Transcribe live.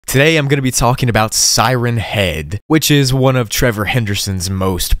Today I'm going to be talking about Siren Head, which is one of Trevor Henderson's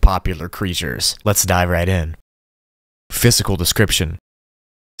most popular creatures. Let's dive right in. Physical description.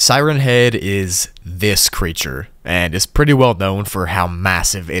 Siren Head is this creature, and is pretty well known for how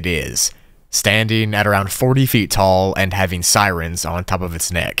massive it is, standing at around 40 feet tall and having sirens on top of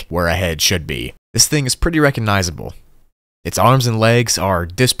its neck, where a head should be. This thing is pretty recognizable. Its arms and legs are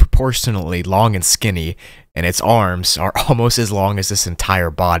disproportionately long and skinny, and its arms are almost as long as its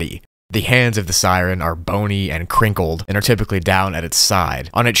entire body. The hands of the siren are bony and crinkled, and are typically down at its side.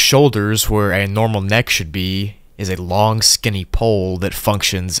 On its shoulders, where a normal neck should be, is a long skinny pole that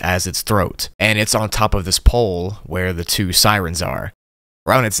functions as its throat, and it's on top of this pole where the two sirens are.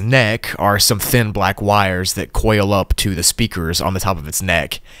 Around its neck are some thin black wires that coil up to the speakers on the top of its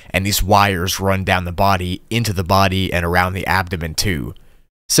neck, and these wires run down the body, into the body, and around the abdomen too.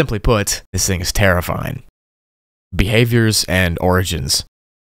 Simply put, this thing is terrifying. Behaviors and origins.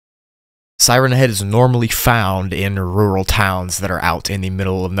 Siren Head is normally found in rural towns that are out in the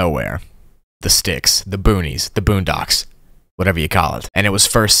middle of nowhere. The sticks, the boonies, the boondocks, whatever you call it. And it was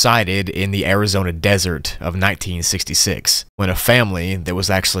first sighted in the Arizona desert of 1966, when a family that was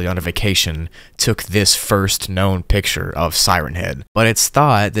actually on a vacation took this first known picture of Siren Head. But it's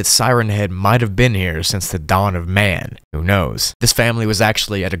thought that Siren Head might have been here since the dawn of man. Who knows? This family was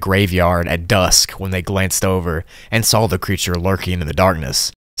actually at a graveyard at dusk when they glanced over and saw the creature lurking in the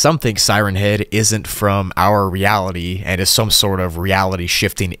darkness. Some think Siren Head isn't from our reality and is some sort of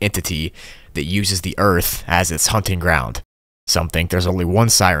reality-shifting entity that uses the Earth as its hunting ground. Some think there's only one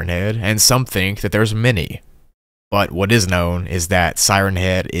Siren Head, and some think that there's many. But what is known is that Siren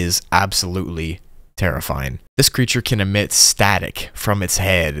Head is absolutely terrifying. This creature can emit static from its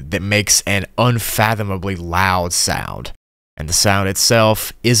head that makes an unfathomably loud sound. And the sound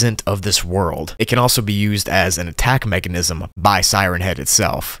itself isn't of this world. It can also be used as an attack mechanism by Siren Head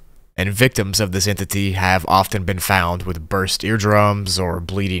itself. And victims of this entity have often been found with burst eardrums or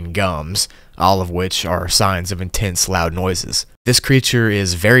bleeding gums, all of which are signs of intense loud noises. This creature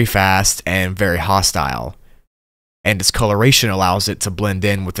is very fast and very hostile, and its coloration allows it to blend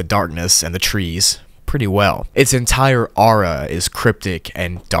in with the darkness and the trees pretty well. Its entire aura is cryptic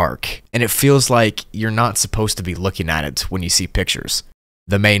and dark, and it feels like you're not supposed to be looking at it when you see pictures.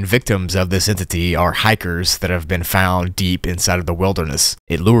 The main victims of this entity are hikers that have been found deep inside of the wilderness.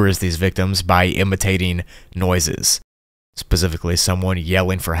 It lures these victims by imitating noises, specifically someone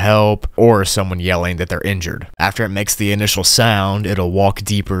yelling for help or someone yelling that they're injured. After it makes the initial sound, it'll walk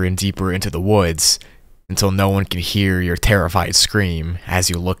deeper and deeper into the woods until no one can hear your terrified scream as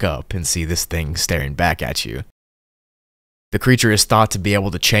you look up and see this thing staring back at you. The creature is thought to be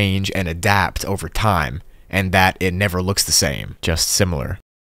able to change and adapt over time, and that it never looks the same, just similar.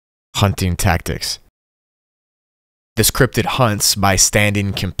 Hunting tactics. This cryptid hunts by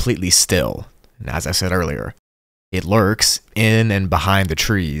standing completely still, and as I said earlier, it lurks in and behind the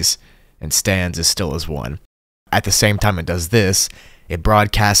trees and stands as still as one. At the same time it does this, it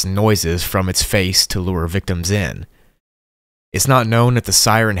broadcasts noises from its face to lure victims in. It's not known that the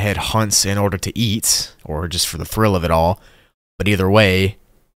Siren Head hunts in order to eat, or just for the thrill of it all, but either way,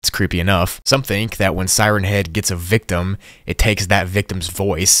 it's creepy enough. Some think that when Siren Head gets a victim, it takes that victim's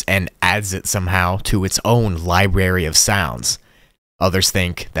voice and adds it somehow to its own library of sounds. Others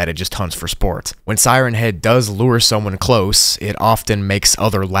think that it just hunts for sport. When Siren Head does lure someone close, it often makes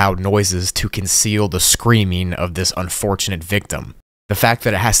other loud noises to conceal the screaming of this unfortunate victim. The fact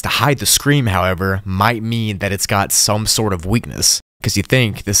that it has to hide the scream, however, might mean that it's got some sort of weakness, because you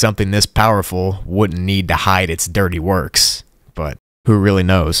think that something this powerful wouldn't need to hide its dirty works, but who really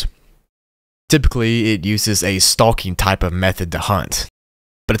knows? Typically, it uses a stalking type of method to hunt,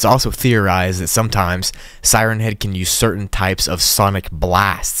 but it's also theorized that sometimes Siren Head can use certain types of sonic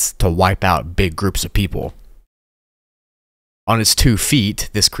blasts to wipe out big groups of people. On its 2 feet,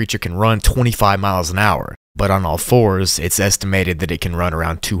 this creature can run 25 miles an hour, but on all fours, it's estimated that it can run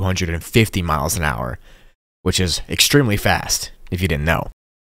around 250 miles an hour, which is extremely fast, if you didn't know.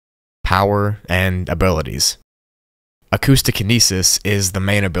 Power and abilities. Acoustokinesis is the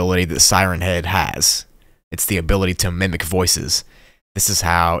main ability that Siren Head has. It's the ability to mimic voices. This is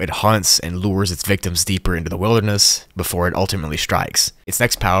how it hunts and lures its victims deeper into the wilderness before it ultimately strikes. Its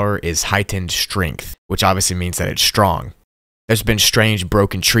next power is heightened strength, which obviously means that it's strong. There's been strange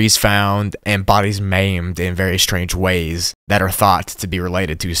broken trees found and bodies maimed in very strange ways that are thought to be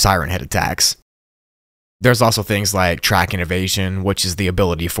related to Siren Head attacks. There's also things like track and evasion, which is the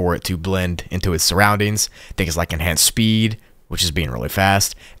ability for it to blend into its surroundings, things like enhanced speed, which is being really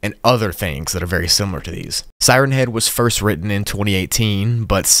fast, and other things that are very similar to these. Siren Head was first written in 2018,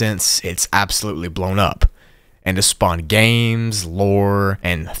 but since it's absolutely blown up. and to spawn games, lore,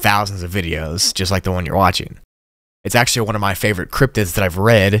 and thousands of videos, just like the one you're watching. It's actually one of my favorite cryptids that I've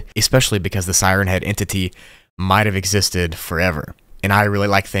read, especially because the Siren Head entity might have existed forever, and I really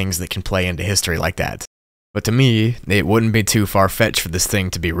like things that can play into history like that. But to me, it wouldn't be too far-fetched for this thing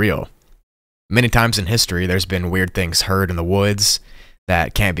to be real. Many times in history, there's been weird things heard in the woods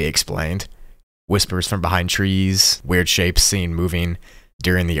that can't be explained. Whispers from behind trees, weird shapes seen moving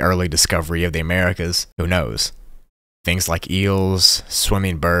during the early discovery of the Americas, who knows? Things like eels,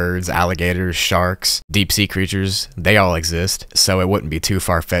 swimming birds, alligators, sharks, deep-sea creatures, they all exist, so it wouldn't be too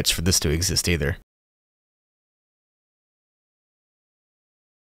far-fetched for this to exist either.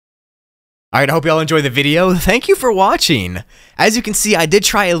 Alright, I hope y'all enjoyed the video. Thank you for watching. As you can see, I did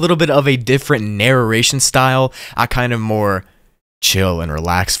try a little bit of a different narration style, a kind of more chill and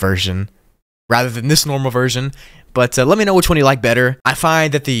relaxed version, rather than this normal version. But let me know which one you like better. I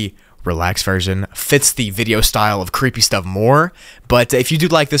find that the relaxed version fits the video style of creepy stuff more, but if you do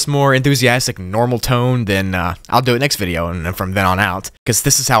like this more enthusiastic, normal tone, then I'll do it next video and from then on out, because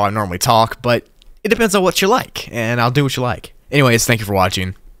this is how I normally talk, but it depends on what you like, and I'll do what you like. Anyways, thank you for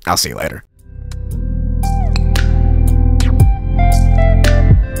watching. I'll see you later.